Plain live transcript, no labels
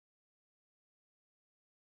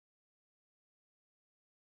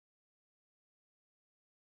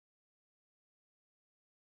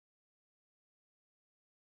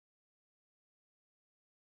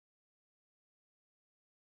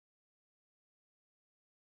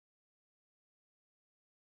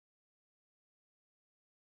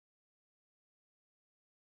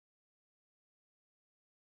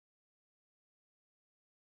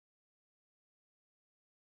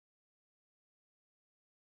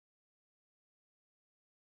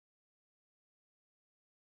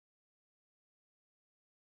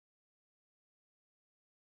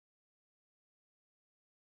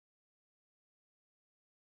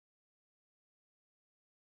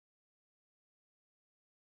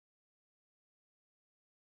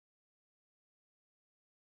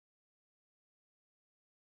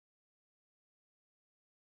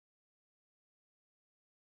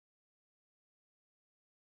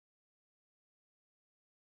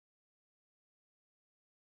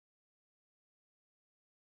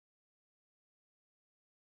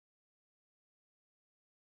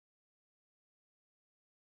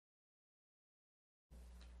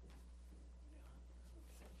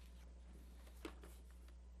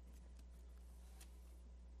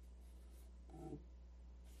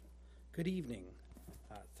Good evening.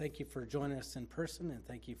 Thank you for joining us in person, and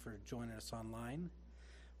thank you for joining us online.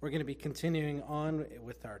 We're going to be continuing on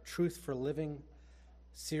with our Truth for Living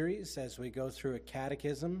series as we go through a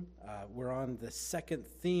catechism. We're on the second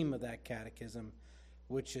theme of that catechism,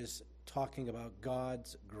 which is talking about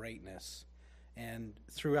God's greatness. And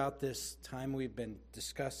throughout this time, we've been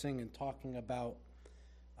discussing and talking about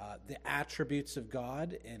the attributes of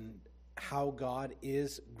God and how God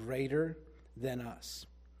is greater than us.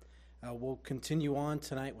 We'll continue on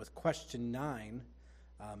tonight with question 9.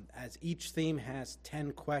 As each theme has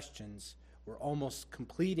 10 questions, we're almost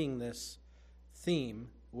completing this theme,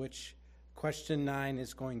 which question 9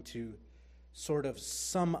 is going to sort of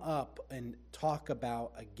sum up and talk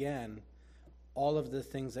about, again, all of the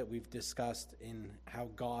things that we've discussed in how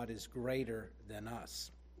God is greater than us.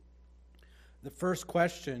 The first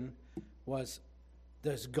question was,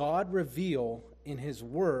 does God reveal in His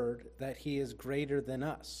Word that He is greater than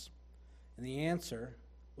us? And the answer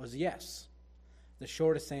was yes. The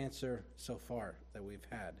shortest answer so far that we've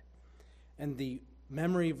had. And the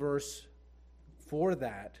memory verse for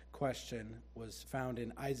that question was found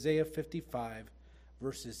in Isaiah 55,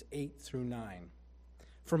 verses 8 through 9.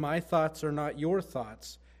 For my thoughts are not your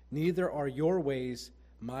thoughts, neither are your ways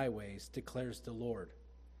my ways, declares the Lord.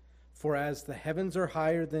 For as the heavens are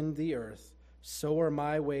higher than the earth, so are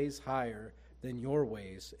my ways higher than your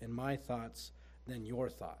ways, and my thoughts than your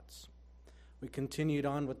thoughts. We continued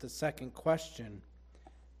on with the second question,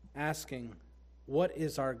 asking, what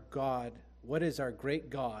is our God, what is our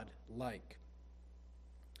great God like?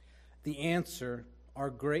 The answer,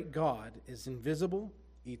 our great God is invisible,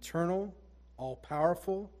 eternal,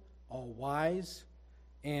 all-powerful, all-wise,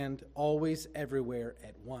 and always everywhere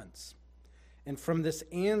at once. And from this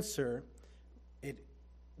answer, it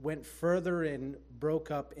went further and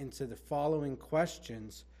broke up into the following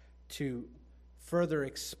questions to further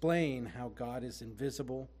explain how God is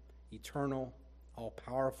invisible, eternal,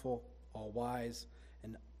 all-powerful, all-wise,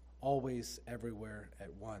 and always everywhere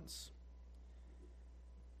at once.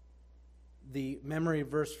 The memory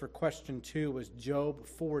verse for question 2 was Job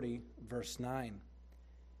 40, verse 9.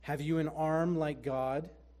 Have you an arm like God?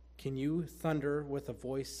 Can you thunder with a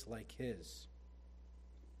voice like His?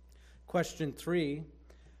 Question 3,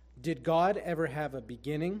 did God ever have a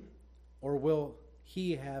beginning, or will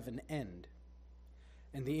He have an end?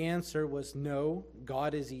 And the answer was no,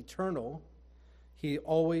 God is eternal. He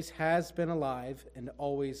always has been alive and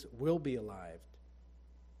always will be alive.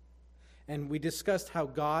 And we discussed how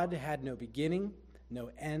God had no beginning, no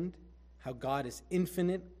end, how God is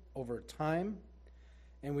infinite over time.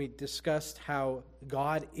 And we discussed how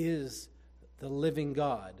God is the living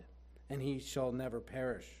God, and He shall never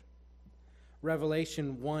perish.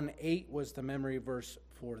 Revelation 1:8 was the memory verse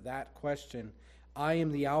for that question. I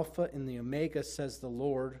am the Alpha and the Omega, says the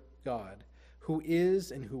Lord God, who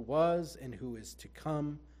is and who was and who is to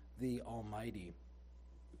come, the Almighty.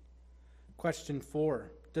 Question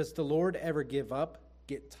 4, does the Lord ever give up,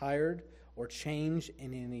 get tired, or change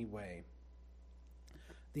in any way?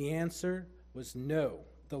 The answer was no.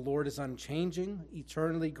 The Lord is unchanging,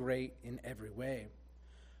 eternally great in every way.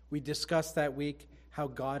 We discussed that week how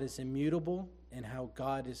God is immutable and how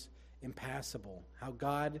God is impassible, how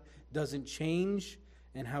God doesn't change,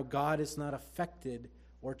 and how God is not affected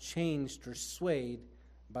or changed or swayed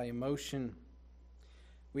by emotion.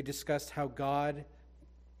 We discussed how God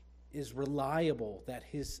is reliable, that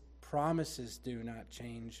His promises do not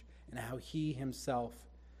change, and how He Himself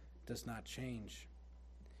does not change.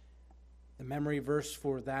 The memory verse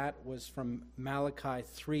for that was from Malachi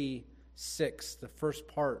 3:6, the first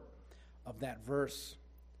part of that verse.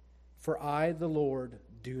 For I, the Lord,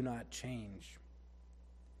 do not change.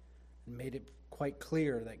 And made it quite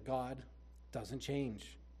clear that God doesn't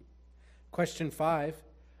change. Question 5,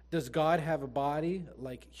 does God have a body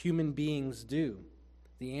like human beings do?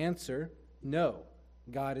 The answer, no.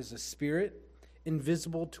 God is a spirit,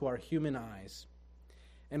 invisible to our human eyes.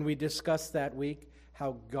 And we discussed that week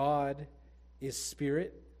how God is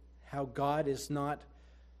spirit, how God is not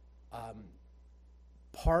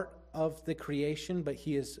part of the creation, but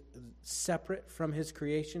He is separate from His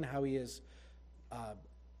creation, how He is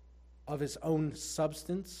of His own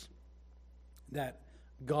substance, that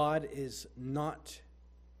God is not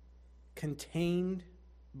contained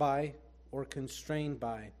by or constrained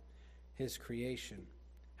by His creation,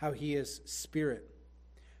 how He is spirit.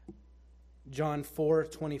 John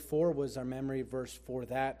 4:24 was our memory verse for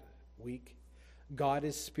that week. God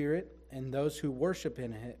is spirit, and those who worship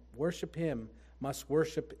Him must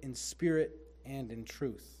worship in spirit and in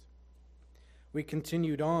truth. We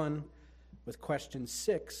continued on with question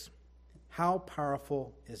 6. How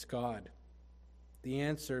powerful is God? The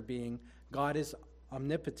answer being God is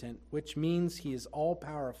omnipotent, which means he is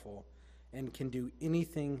all-powerful and can do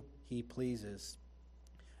anything he pleases.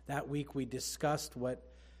 That week we discussed what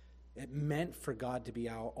it meant for God to be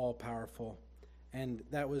all-powerful, and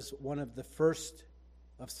that was one of the first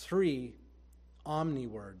of three omni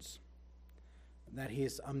words, that he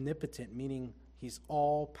is omnipotent, meaning he's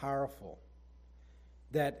all-powerful,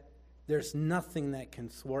 that there's nothing that can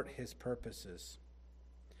thwart his purposes.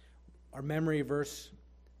 Our memory verse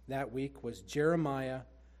that week was Jeremiah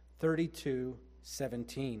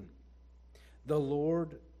 32:17. The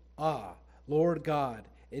Lord God,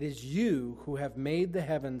 it is you who have made the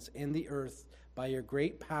heavens and the earth by your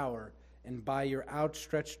great power and by your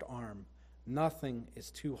outstretched arm. Nothing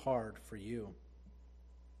is too hard for you.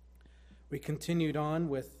 We continued on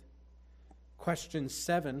with question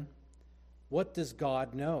 7. What does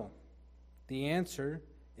God know? The answer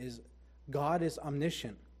is God is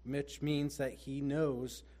omniscient, which means that he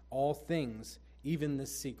knows all things, even the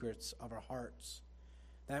secrets of our hearts.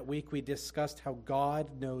 That week we discussed how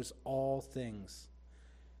God knows all things.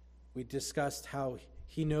 We discussed how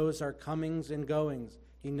he knows our comings and goings.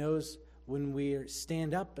 He knows when we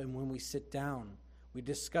stand up and when we sit down. We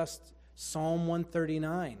discussed Psalm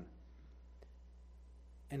 139.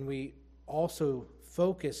 And we also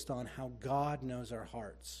focused on how God knows our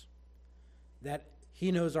hearts. That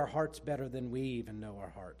he knows our hearts better than we even know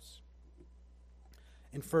our hearts.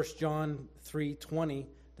 In 1 John 3:20,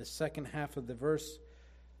 the second half of the verse,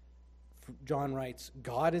 John writes,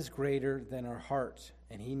 God is greater than our heart,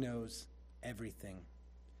 and he knows everything.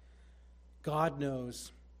 God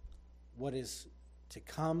knows what is to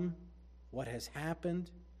come, what has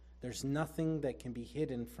happened. There's nothing that can be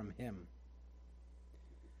hidden from him.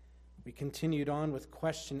 We continued on with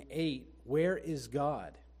question 8, where is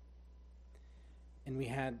God? And we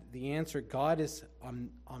had the answer, God is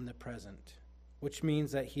omnipresent, which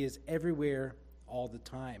means that he is everywhere all the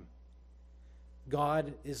time.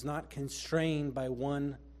 God is not constrained by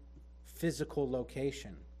one physical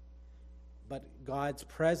location, but God's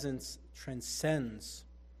presence transcends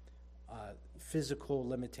physical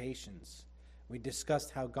limitations. We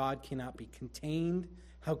discussed how God cannot be contained,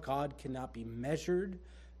 how God cannot be measured,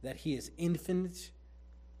 that he is infinite,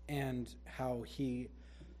 and how he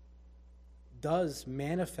does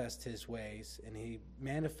manifest his ways, and he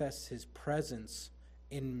manifests his presence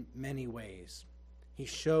in many ways. He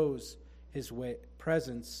shows his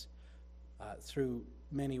presence through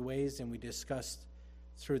many ways, and we discussed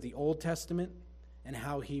through the Old Testament and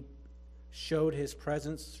how he showed his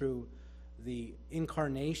presence through the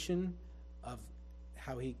incarnation of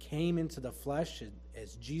how he came into the flesh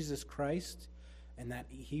as Jesus Christ, and that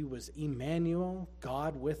he was Emmanuel,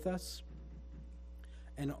 God with us.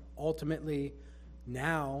 And ultimately,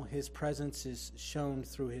 now his presence is shown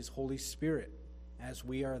through his Holy Spirit, as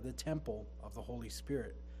we are the temple of the Holy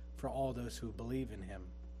Spirit for all those who believe in him.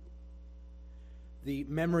 The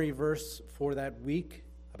memory verse for that week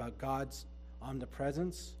about God's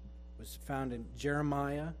omnipresence was found in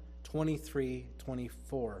Jeremiah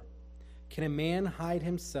 23:24. Can a man hide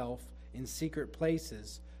himself in secret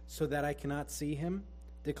places so that I cannot see him,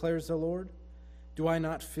 declares the Lord? Do I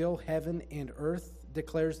not fill heaven and earth,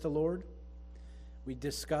 declares the Lord? We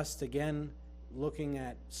discussed again, looking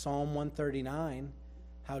at Psalm 139,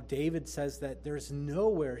 how David says that there's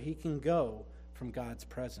nowhere he can go from God's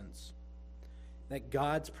presence. That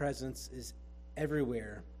God's presence is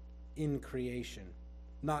everywhere in creation.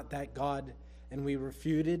 Not that God, and we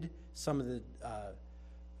refuted some of the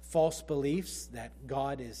false beliefs that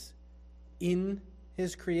God is in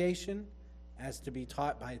his creation, as to be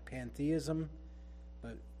taught by pantheism,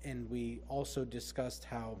 and we also discussed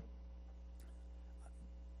how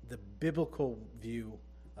the biblical view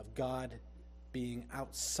of God being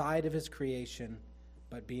outside of his creation,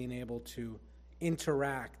 but being able to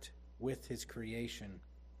interact with his creation.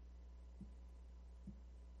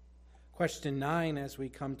 Question 9, as we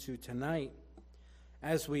come to tonight,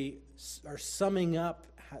 as we are summing up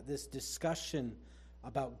this discussion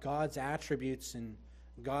about God's attributes and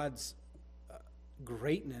God's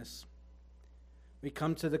greatness, we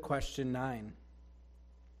come to the question 9.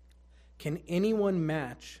 Can anyone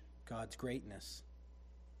match God's greatness?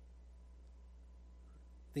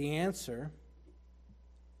 The answer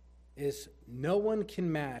is no one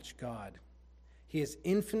can match God. He is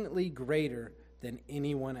infinitely greater than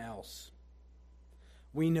anyone else.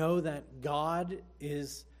 We know that God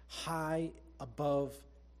is high above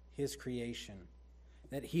his creation,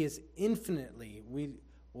 that he is infinitely, we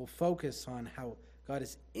will focus on how God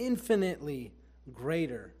is infinitely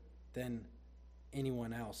greater than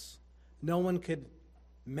anyone else. No one could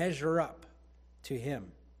measure up to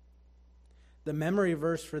him. The memory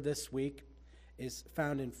verse for this week is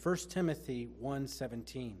found in 1 Timothy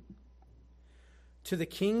 1:17. To the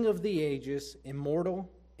King of the ages,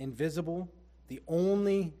 immortal, invisible, the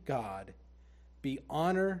only God, be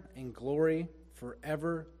honor and glory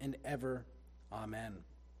forever and ever. Amen.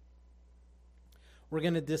 We're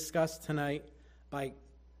going to discuss tonight by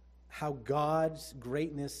how God's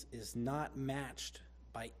greatness is not matched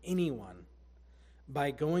by anyone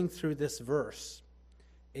by going through this verse.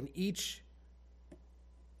 In each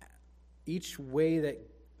way that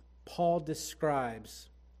Paul describes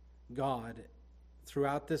God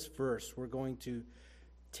throughout this verse, we're going to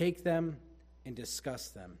take them and discuss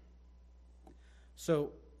them.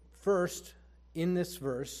 So, first, in this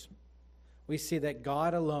verse, we see that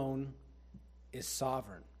God alone is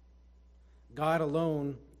sovereign. God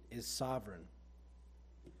alone is sovereign.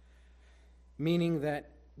 Meaning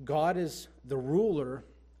that God is the ruler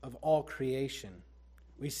of all creation.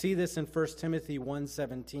 We see this in 1 Timothy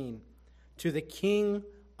 1:17. To the King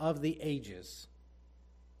of the ages.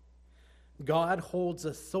 God holds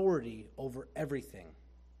authority over everything.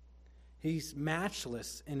 He's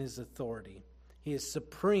matchless in his authority. He is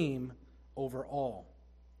supreme over all.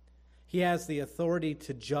 He has the authority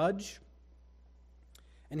to judge,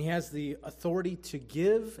 and he has the authority to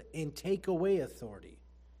give and take away authority.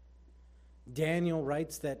 Daniel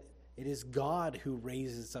writes that it is God who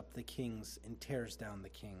raises up the kings and tears down the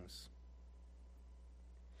kings.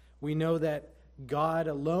 We know that God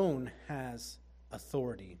alone has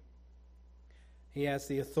authority. He has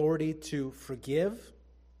the authority to forgive,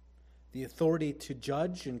 the authority to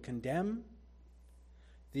judge and condemn,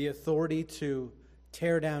 the authority to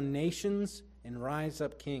tear down nations and rise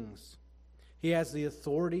up kings. He has the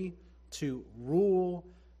authority to rule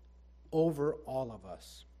over all of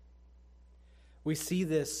us. We see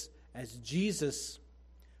this as Jesus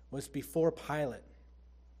was before Pilate.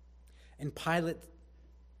 And Pilate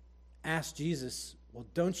asked Jesus, well,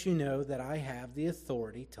 don't you know that I have the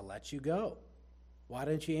authority to let you go? Why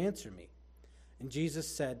don't you answer me? And Jesus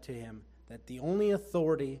said to him that the only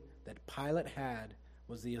authority that Pilate had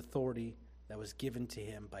was the authority that was given to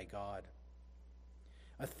him by God.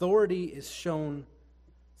 Authority is shown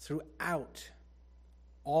throughout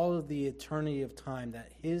all of the eternity of time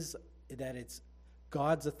that it's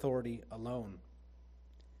God's authority alone.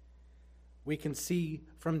 We can see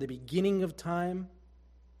from the beginning of time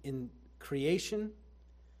in creation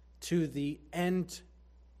to the end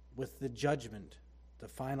with the judgment, the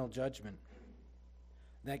final judgment,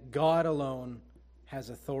 that God alone has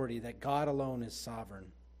authority, that God alone is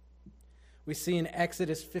sovereign. We see in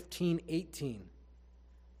Exodus 15:18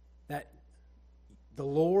 that the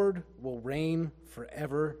Lord will reign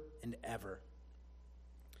forever and ever.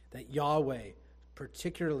 That Yahweh,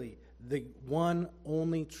 particularly the one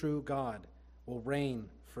only true God, will reign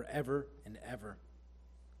forever and ever.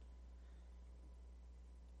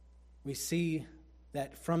 We see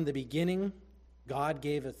that from the beginning, God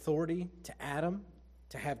gave authority to Adam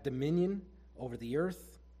to have dominion over the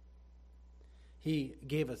earth. He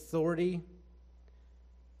gave authority,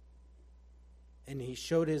 and he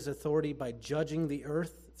showed his authority by judging the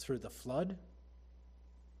earth through the flood.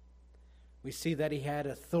 We see that he had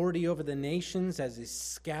authority over the nations as he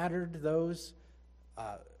scattered those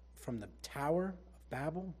from the Tower of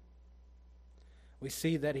Babel. We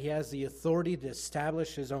see that he has the authority to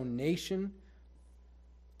establish his own nation,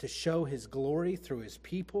 to show his glory through his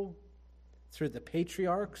people, through the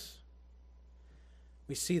patriarchs.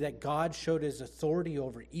 We see that God showed his authority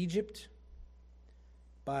over Egypt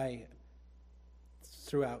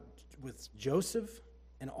throughout with Joseph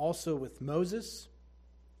and also with Moses,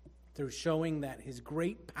 through showing that his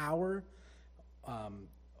great power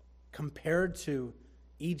compared to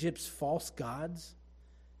Egypt's false gods.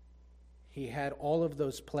 He had all of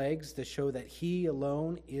those plagues to show that he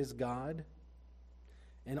alone is God,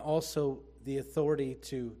 and also the authority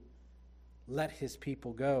to let his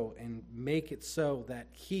people go and make it so that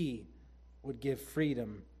he would give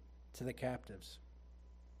freedom to the captives.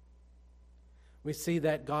 We see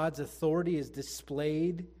that God's authority is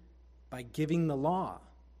displayed by giving the law.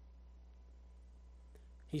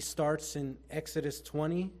 He starts in Exodus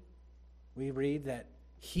 20. We read that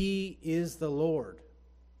he is the Lord.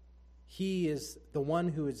 He is the one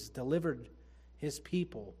who has delivered his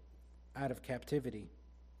people out of captivity.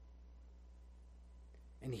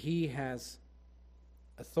 And he has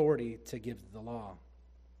authority to give the law.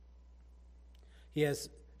 He has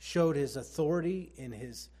showed his authority in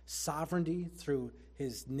his sovereignty through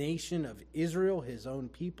his nation of Israel, his own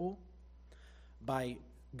people, by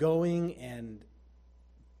going and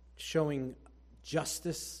showing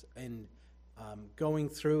justice and going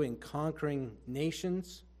through and conquering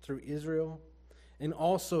nations through Israel and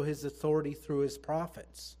also his authority through his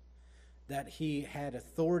prophets, that he had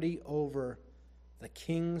authority over the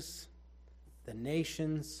kings, the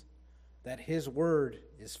nations, that his word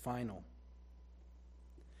is final.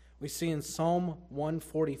 We see in Psalm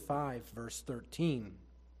 145, verse 13,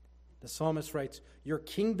 the psalmist writes, "Your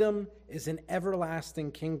kingdom is an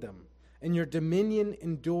everlasting kingdom, and your dominion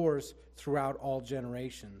endures throughout all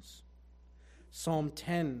generations." Psalm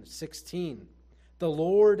 10:16, "The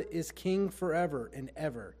Lord is king forever and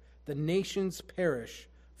ever. The nations perish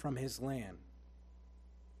from his land."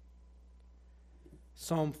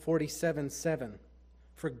 Psalm 47:7,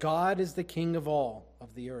 "For God is the king of all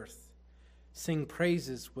of the earth. Sing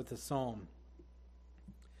praises with a psalm."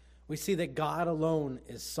 We see that God alone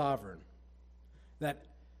is sovereign, that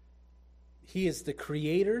he is the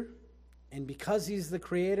creator, and because he's the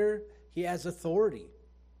creator, he has authority.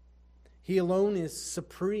 He alone is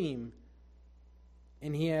supreme,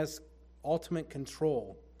 and he has ultimate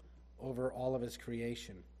control over all of his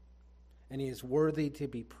creation. And he is worthy to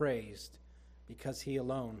be praised because he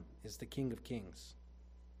alone is the King of Kings.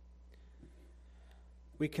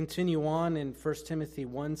 We continue on in 1 Timothy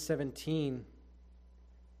 1:17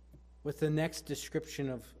 with the next description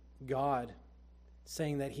of God,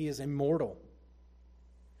 saying that he is immortal.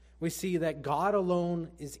 We see that God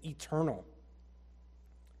alone is eternal,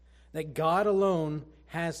 that God alone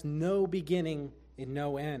has no beginning and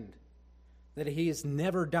no end, that he is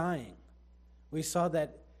never dying. We saw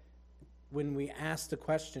that when we asked the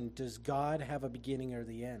question, does God have a beginning or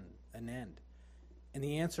an end? And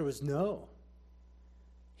the answer was no.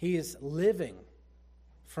 He is living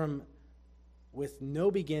with no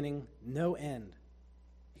beginning, no end.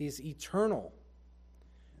 He's eternal.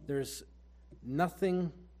 There's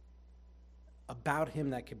nothing about him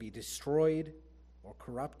that could be destroyed or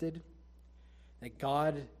corrupted. That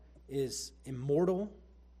God is immortal,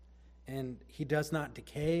 and he does not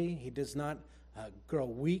decay. He does not grow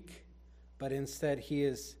weak, but instead he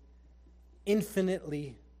is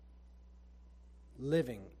infinitely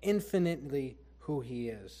living, infinitely who he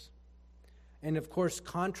is. And of course,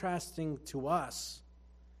 contrasting to us,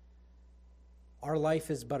 our life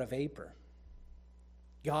is but a vapor.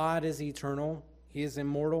 God is eternal, he is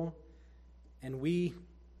immortal, and we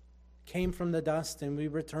came from the dust and we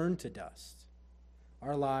return to dust.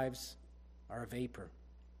 Our lives are a vapor.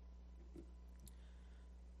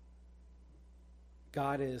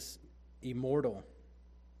 God is immortal,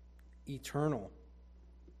 eternal.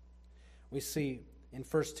 We see in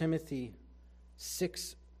 1 Timothy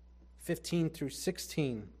 6:15 through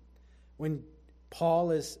 16, when Paul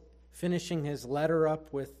is finishing his letter up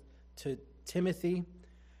to Timothy,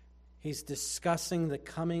 he's discussing the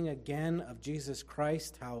coming again of Jesus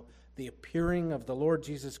Christ, how the appearing of the Lord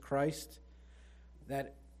Jesus Christ,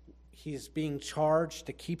 that he's being charged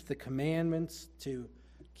to keep the commandments, to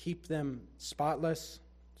keep them spotless,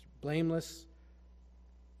 blameless.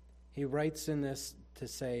 He writes in this to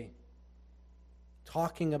say,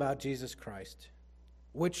 talking about Jesus Christ,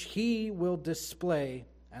 which he will display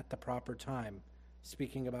at the proper time,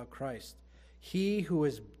 speaking about Christ. He who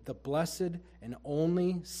is the blessed and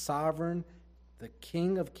only sovereign, the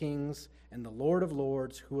King of kings and the Lord of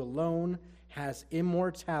lords, who alone has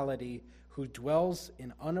immortality, who dwells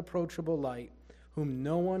in unapproachable light, whom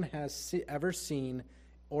no one has ever seen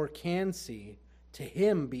or can see, to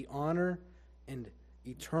him be honor and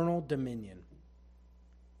eternal dominion.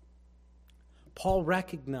 Paul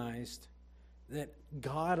recognized that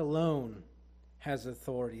God alone has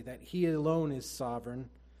authority, that he alone is sovereign,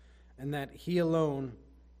 and that he alone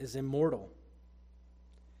is immortal.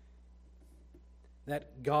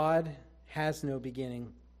 That God has no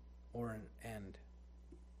beginning or an end.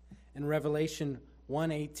 In Revelation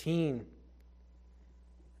 1:18,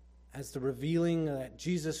 as the revealing that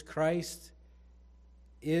Jesus Christ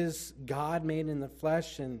is God made in the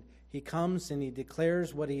flesh, and he comes and he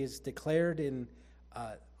declares what he has declared in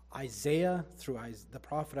Isaiah, through the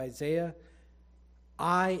prophet Isaiah,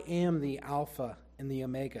 "I am the Alpha and the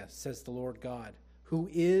Omega, says the Lord God, who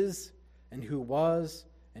is and who was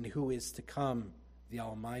and who is to come, the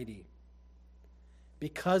Almighty."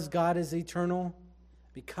 Because God is eternal,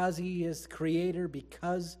 because he is creator,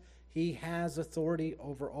 because he has authority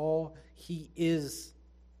over all, he is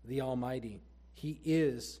the Almighty. He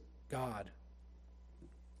is God.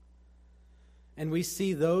 And we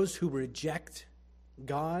see those who reject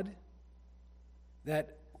God,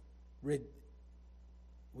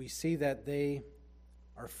 we see that they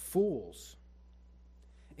are fools.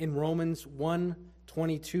 In Romans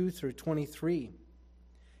 1:22 through 23,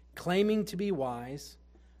 claiming to be wise,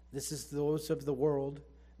 this is those of the world,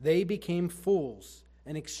 they became fools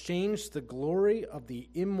and exchanged the glory of the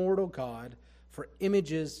immortal God for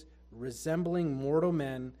images resembling mortal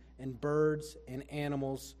men and birds and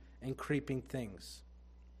animals and creeping things.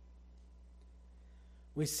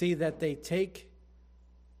 We see that they take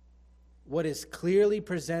what is clearly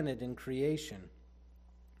presented in creation,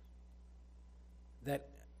 that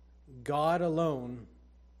God alone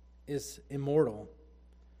is immortal.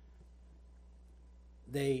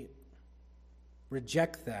 They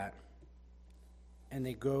reject that, and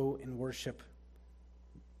they go and worship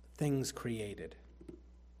things created.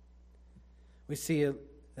 We see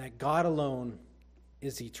that God alone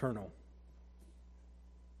is eternal.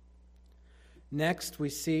 Next, we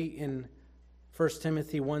see in 1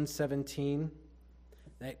 Timothy 1:17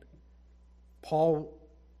 that Paul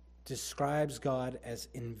describes God as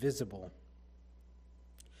invisible.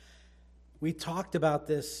 We talked about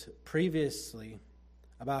this previously,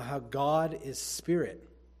 about how God is spirit,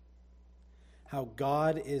 how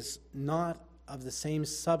God is not of the same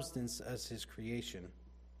substance as his creation.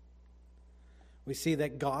 We see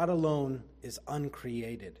that God alone is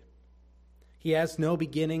uncreated. He has no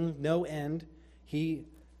beginning, no end. He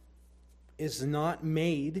is not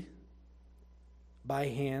made by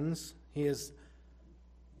hands. He is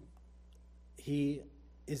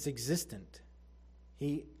existent.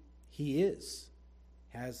 He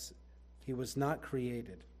was not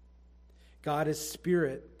created. God is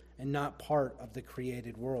spirit and not part of the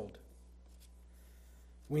created world.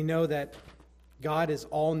 We know that God is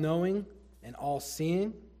all-knowing and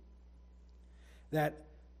all-seeing, that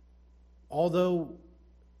although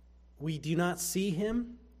we do not see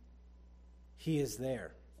him, he is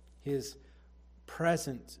there. He is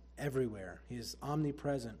present everywhere. He is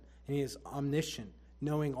omnipresent, and he is omniscient,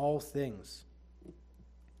 knowing all things.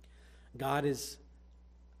 God is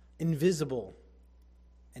invisible,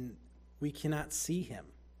 and we cannot see him.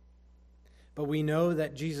 But we know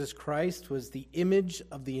that Jesus Christ was the image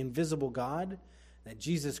of the invisible God, that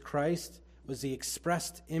Jesus Christ was the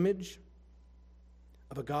expressed image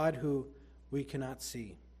of a God who we cannot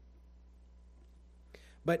see.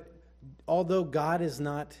 But although God is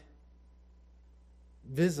not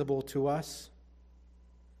visible to us,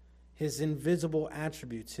 his invisible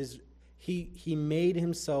attributes, he made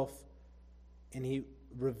himself and he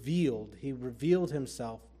revealed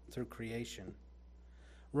himself through creation.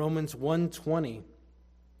 Romans 1:20,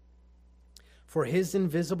 for his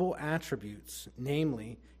invisible attributes,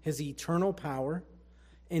 namely his eternal power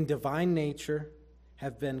and divine nature,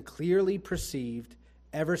 have been clearly perceived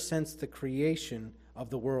ever since the creation of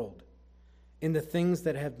the world, in the things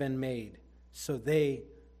that have been made, so they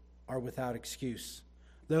are without excuse.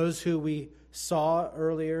 Those who we saw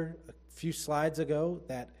earlier, a few slides ago,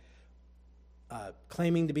 that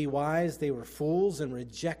claiming to be wise, they were fools and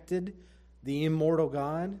rejected the immortal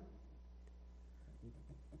God.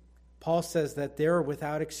 Paul says that they're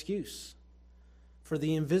without excuse. For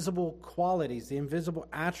the invisible qualities, the invisible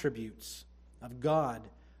attributes of God,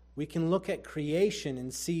 we can look at creation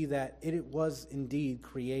and see that it was indeed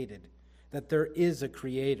created, that there is a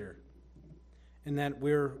creator, and that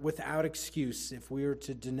we're without excuse if we are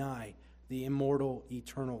to deny the immortal,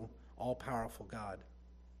 eternal, all-powerful God.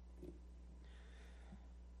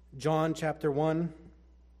 John chapter 1,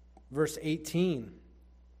 verse 18.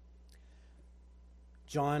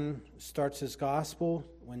 John starts his gospel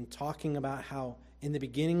when talking about how in the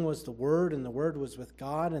beginning was the Word, and the Word was with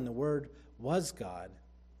God, and the Word was God.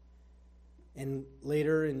 And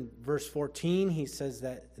later in verse 14, he says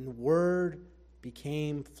that and the Word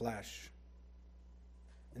became flesh,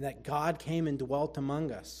 and that God came and dwelt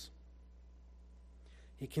among us.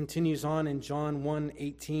 He continues on in John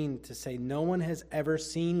 1:18 to say, no one has ever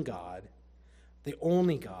seen God, the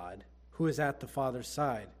only God, who is at the Father's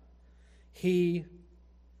side. He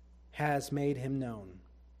has made him known.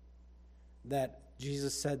 That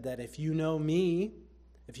Jesus said that if you know me,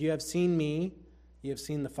 if you have seen me, you have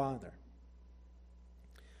seen the Father.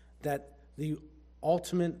 That the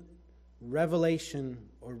ultimate revelation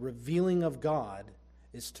or revealing of God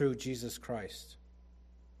is through Jesus Christ.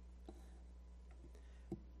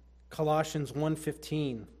 Colossians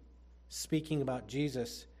 1:15, speaking about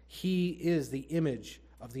Jesus, he is the image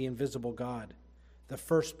of the invisible God, the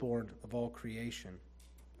firstborn of all creation.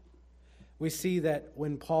 We see that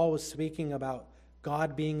when Paul was speaking about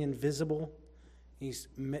God being invisible, he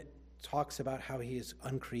talks about how he is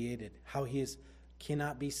uncreated, how he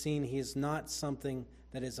cannot be seen. He is not something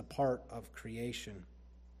that is a part of creation.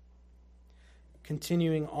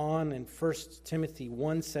 Continuing on in 1 Timothy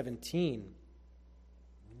 1:17,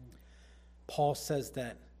 Paul says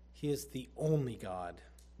that he is the only God.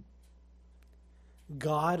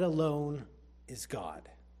 God alone is God.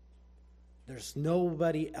 There's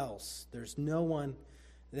nobody else. There's no one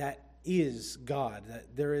that is God,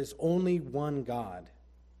 that there is only one God.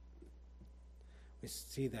 We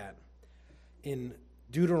see that in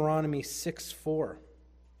Deuteronomy 6:4.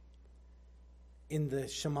 In the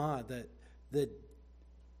Shema, the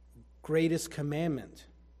greatest commandment,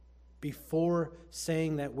 before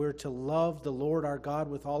saying that we're to love the Lord our God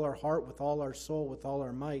with all our heart, with all our soul, with all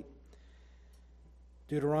our might,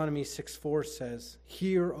 Deuteronomy 6:4 says,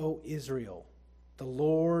 "Hear, O Israel, the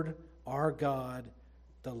Lord our God,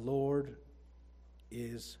 the Lord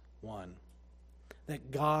is one."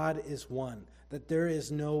 That God is one, that there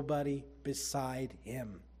is nobody beside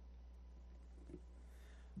him.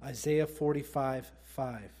 Isaiah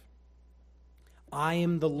 45:5. "I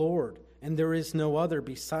am the Lord, and there is no other.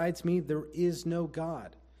 Besides me, there is no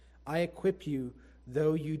God. I equip you,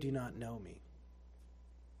 though you do not know me."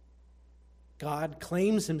 God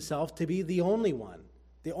claims himself to be the only one,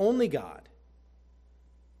 the only God.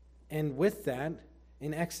 And with that,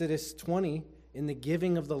 in Exodus 20, in the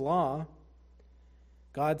giving of the law,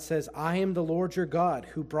 God says, "I am the Lord your God,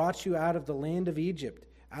 who brought you out of the land of Egypt,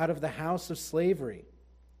 out of the house of slavery.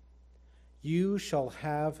 You shall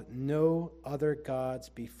have no other gods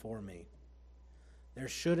before me." There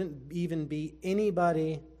shouldn't even be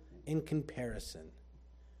anybody in comparison.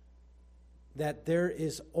 That there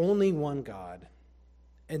is only one God,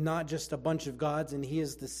 and not just a bunch of gods, and he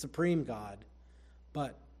is the supreme God,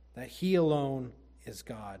 but that he alone is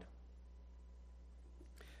God.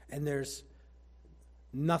 And there's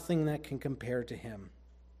nothing that can compare to him.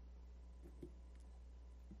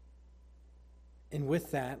 And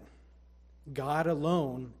with that, God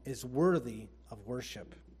alone is worthy of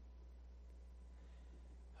worship.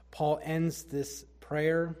 Paul ends this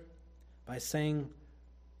prayer by saying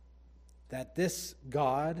that this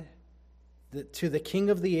God, that to the King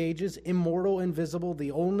of the ages, immortal, invisible,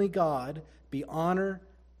 the only God, be honor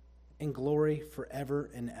and glory forever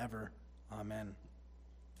and ever. Amen.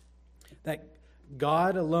 That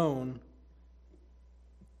God alone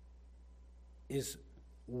is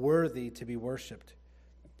worthy to be worshipped.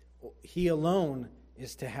 He alone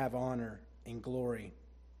is to have honor and glory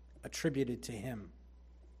attributed to him.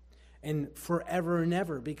 And forever and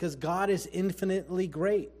ever, because God is infinitely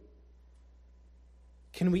great.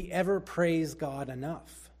 Can we ever praise God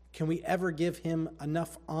enough? Can we ever give him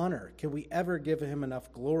enough honor? Can we ever give him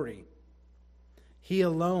enough glory? He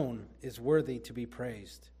alone is worthy to be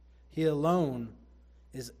praised. He alone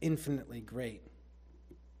is infinitely great.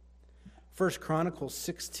 1 Chronicles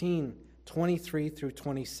 16:23 through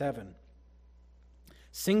 27.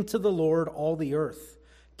 "Sing to the Lord, all the earth.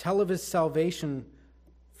 Tell of his salvation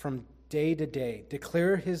from day to day.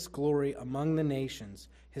 Declare his glory among the nations,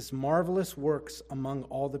 his marvelous works among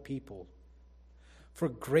all the people. For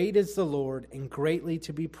great is the Lord, and greatly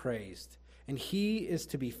to be praised, and he is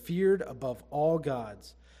to be feared above all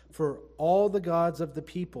gods. For all the gods of the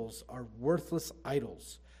peoples are worthless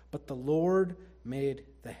idols, but the Lord made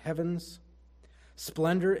the heavens.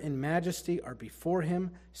 Splendor and majesty are before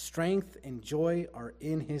him, strength and joy are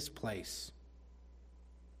in his place.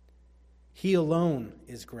 He alone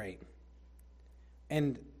is great.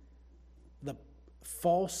 And the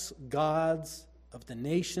false gods of the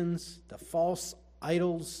nations, the false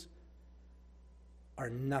idols, are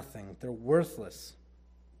nothing. They're worthless.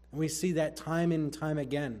 And we see that time and time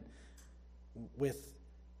again with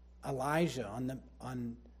Elijah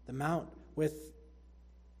on the mount,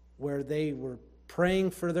 where they were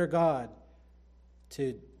praying for their God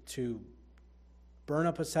to burn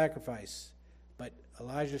up a sacrifice. But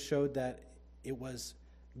Elijah showed that it was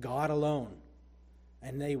God alone.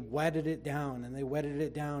 And they wetted it down, and they wetted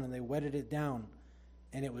it down, and they wetted it down.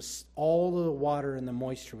 And it was all of the water and the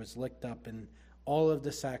moisture was licked up, and all of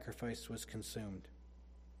the sacrifice was consumed.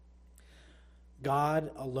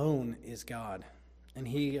 God alone is God, and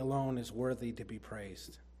he alone is worthy to be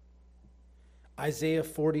praised. Isaiah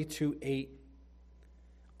 42:8.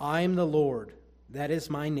 "I am the Lord, that is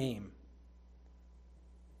my name.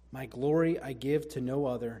 My glory I give to no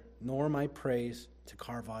other, nor my praise to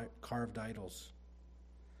carved idols."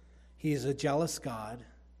 He is a jealous God.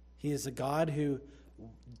 He is a God who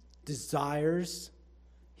desires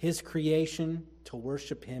his creation to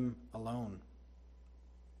worship him alone.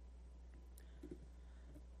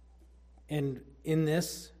 And in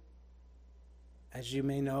this, as you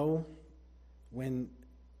may know, when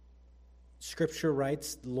Scripture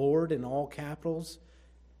writes Lord in all capitals,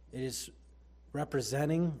 it is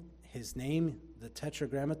representing his name, the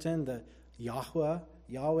Tetragrammaton, the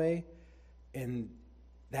Yahweh, and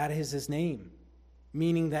that is his name,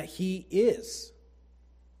 meaning that he is.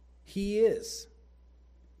 He is.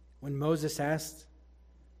 When Moses asked,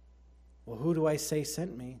 "Well, who do I say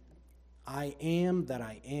sent me?" "I am that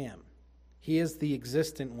I am." He is the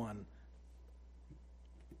existent one.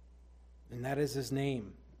 And that is his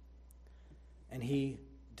name. And he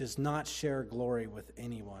does not share glory with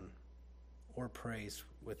anyone or praise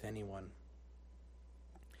with anyone.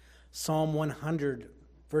 Psalm 100,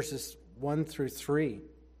 verses 1 through 3.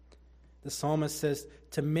 The psalmist says,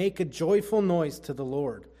 to make a joyful noise to the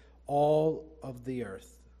Lord, all of the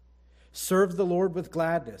earth. Serve the Lord with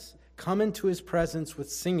gladness. Come into his presence with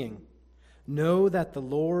singing. Know that the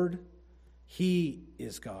Lord, he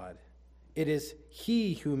is God. It is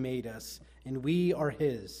he who made us, and we are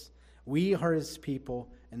his. We are his people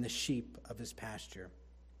and the sheep of his pasture.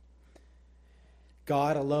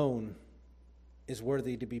 God alone is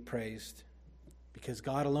worthy to be praised because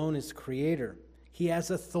God alone is creator. He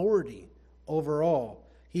has authority over all.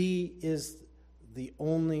 He is the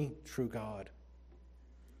only true God.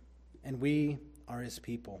 And we are his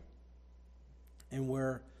people. And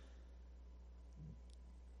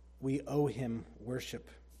we owe him worship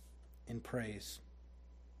and praise.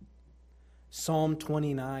 Psalm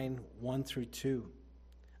 29, 1 through 2.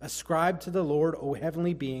 Ascribe to the Lord, O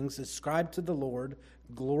heavenly beings, ascribe to the Lord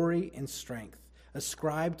glory and strength.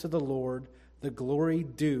 Ascribe to the Lord the glory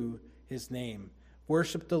due his name.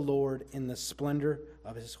 Worship the Lord in the splendor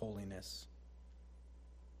of his holiness.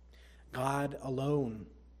 God alone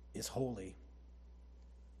is holy.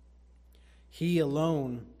 He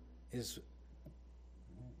alone is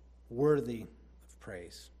worthy of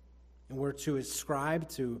praise. And we're to ascribe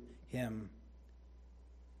to him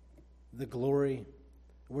the glory.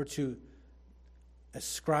 We're to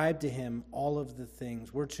ascribe to him all of the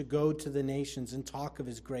things. We're to go to the nations and talk of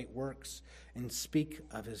his great works and speak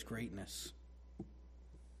of his greatness.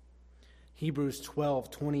 Hebrews 12,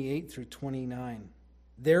 28 through 29.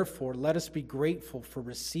 Therefore, let us be grateful for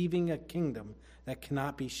receiving a kingdom that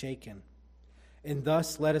cannot be shaken. And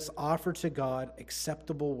thus let us offer to God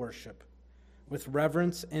acceptable worship with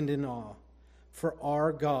reverence and in awe, for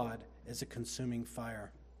our God is a consuming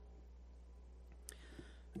fire.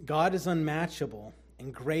 God is unmatchable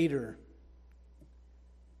and greater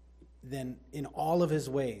than in all of his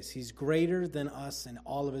ways. He's greater than us in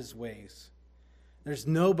all of his ways. There's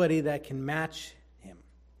nobody that can match him.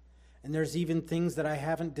 And there's even things that I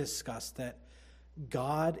haven't discussed that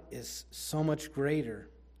God is so much greater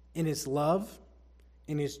in his love,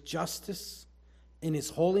 in his justice, in his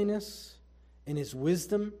holiness, in his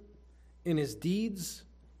wisdom, in his deeds,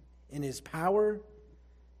 in his power,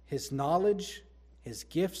 his knowledge, his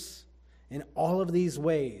gifts. In all of these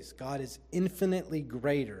ways, God is infinitely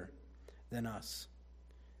greater than us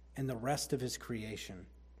and the rest of his creation,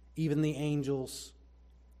 even the angels.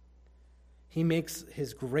 He makes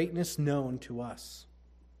his greatness known to us.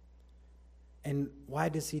 And why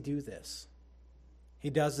does he do this? He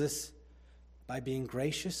does this by being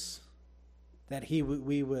gracious, that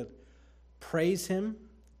we would praise him,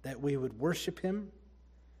 that we would worship him,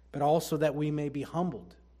 but also that we may be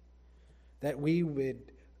humbled, that we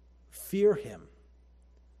would fear him,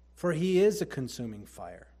 for he is a consuming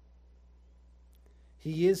fire.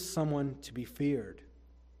 He is someone to be feared,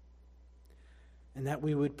 and that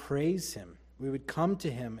we would praise him. We would come to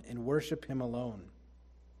him and worship him alone.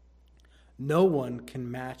 No one can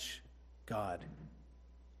match God.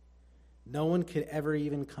 No one could ever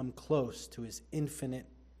even come close to his infinite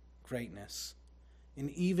greatness. And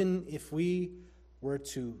even if we were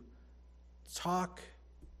to talk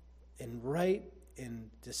and write and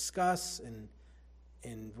discuss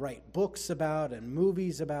and write books about and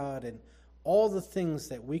movies about and all the things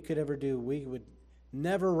that we could ever do, we would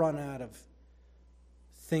never run out of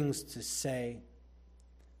things to say,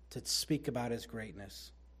 to speak about his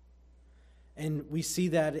greatness. And we see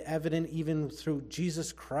that evident even through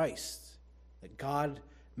Jesus Christ, that God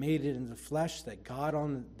made it in the flesh, that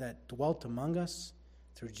that dwelt among us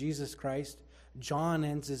through Jesus Christ. John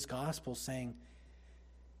ends his gospel saying,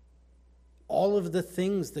 all of the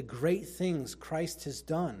things, the great things Christ has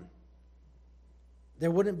done,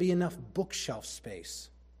 there wouldn't be enough bookshelf space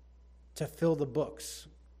to fill the books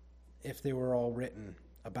if they were all written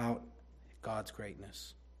about God's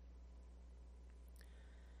greatness.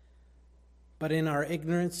 But in our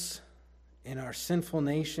ignorance, in our sinful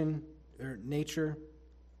nature,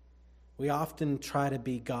 we often try to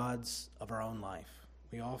be gods of our own life.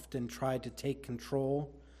 We often try to take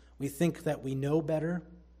control. We think that we know better.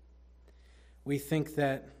 We think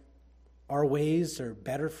that our ways are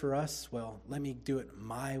better for us. Well, let me do it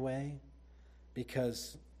my way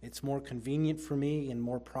because it's more convenient for me and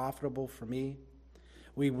more profitable for me.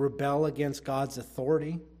 We rebel against God's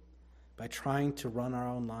authority by trying to run our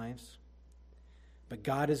own lives. But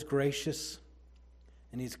God is gracious,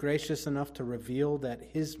 and he's gracious enough to reveal that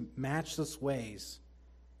his matchless ways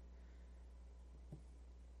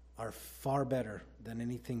are far better than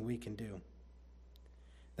anything we can do.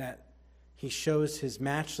 That he shows his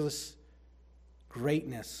matchless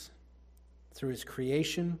greatness through his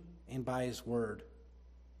creation and by his word,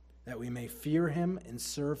 that we may fear him and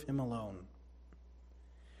serve him alone.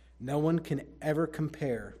 No one can ever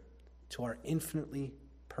compare to our infinitely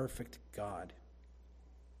perfect God.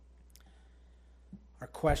 Our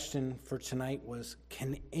question for tonight was,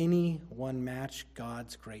 can anyone match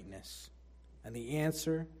God's greatness? And the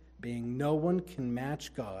answer being, no one can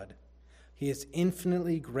match God. He is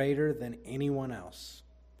infinitely greater than anyone else.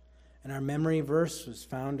 And our memory verse was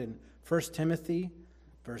found in 1 Timothy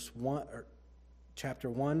chapter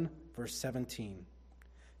 1, verse 17.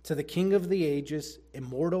 To the King of the ages,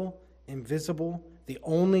 immortal, invisible, the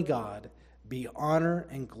only God, be honor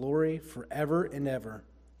and glory forever and ever.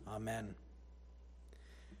 Amen.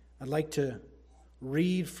 I'd like to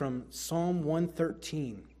read from Psalm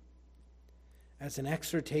 113 as an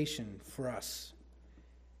exhortation for us.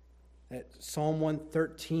 That Psalm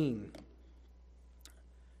 113,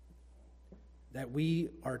 that we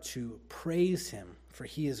are to praise him, for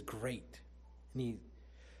he is great.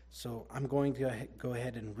 So I'm going to go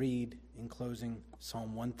ahead and read in closing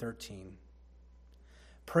Psalm 113.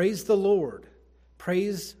 Praise the Lord.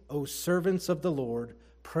 Praise, O servants of the Lord.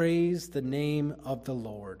 Praise the name of the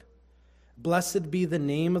Lord. Blessed be the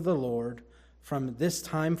name of the Lord from this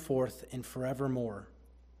time forth and forevermore.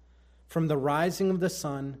 From the rising of the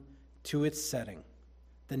sun to its setting,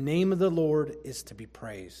 the name of the Lord is to be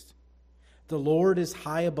praised. The Lord is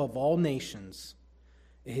high above all nations,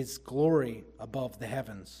 his glory above the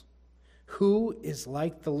heavens. Who is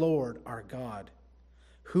like the Lord our God?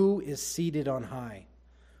 Who is seated on high?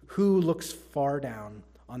 Who looks far down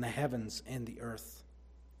on the heavens and the earth?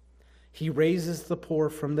 He raises the poor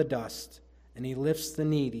from the dust, and he lifts the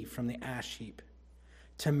needy from the ash heap,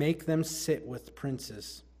 to make them sit with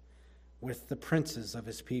princes, with the princes of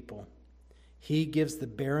his people. He gives the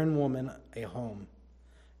barren woman a home,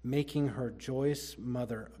 making her joyous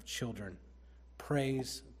mother of children.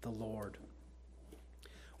 Praise the Lord.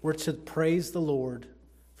 We're to praise the Lord,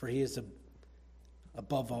 for he is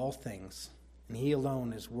above all things, and he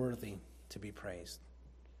alone is worthy to be praised.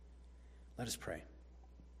 Let us pray.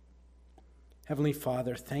 Heavenly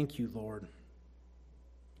Father, thank you, Lord,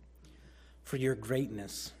 for your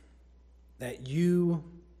greatness, that you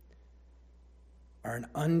are an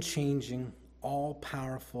unchanging,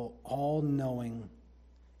 all-powerful, all-knowing,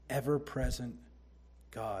 ever-present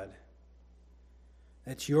God.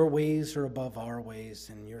 That your ways are above our ways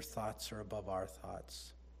and your thoughts are above our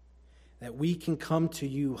thoughts. That we can come to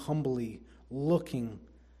you humbly, looking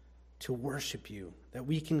to worship you. That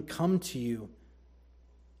we can come to you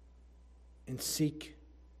and seek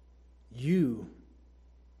you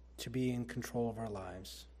to be in control of our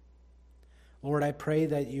lives. Lord, I pray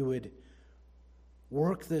that you would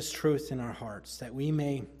work this truth in our hearts, that we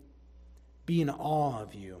may be in awe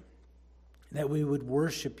of you, that we would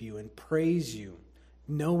worship you and praise you,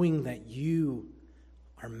 knowing that you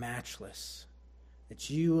are matchless, that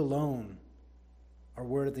you alone are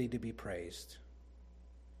worthy to be praised,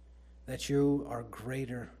 that you are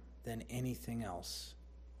greater than anything else.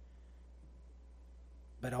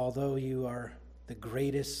 But although you are the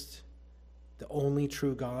greatest, the only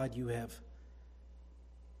true God, you have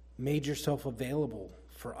made yourself available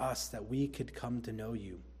for us that we could come to know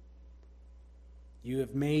you. You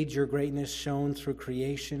have made your greatness shown through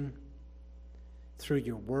creation, through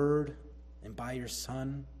your word, and by your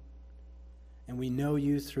Son. And we know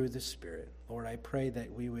you through the Spirit. Lord, I pray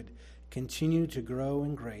that we would continue to grow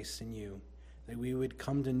in grace in you, that we would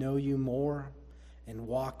come to know you more and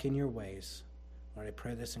walk in your ways. Lord, I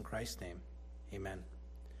pray this in Christ's name. Amen.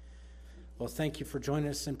 Well, thank you for joining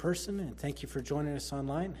us in person, and thank you for joining us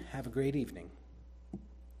online. Have a great evening.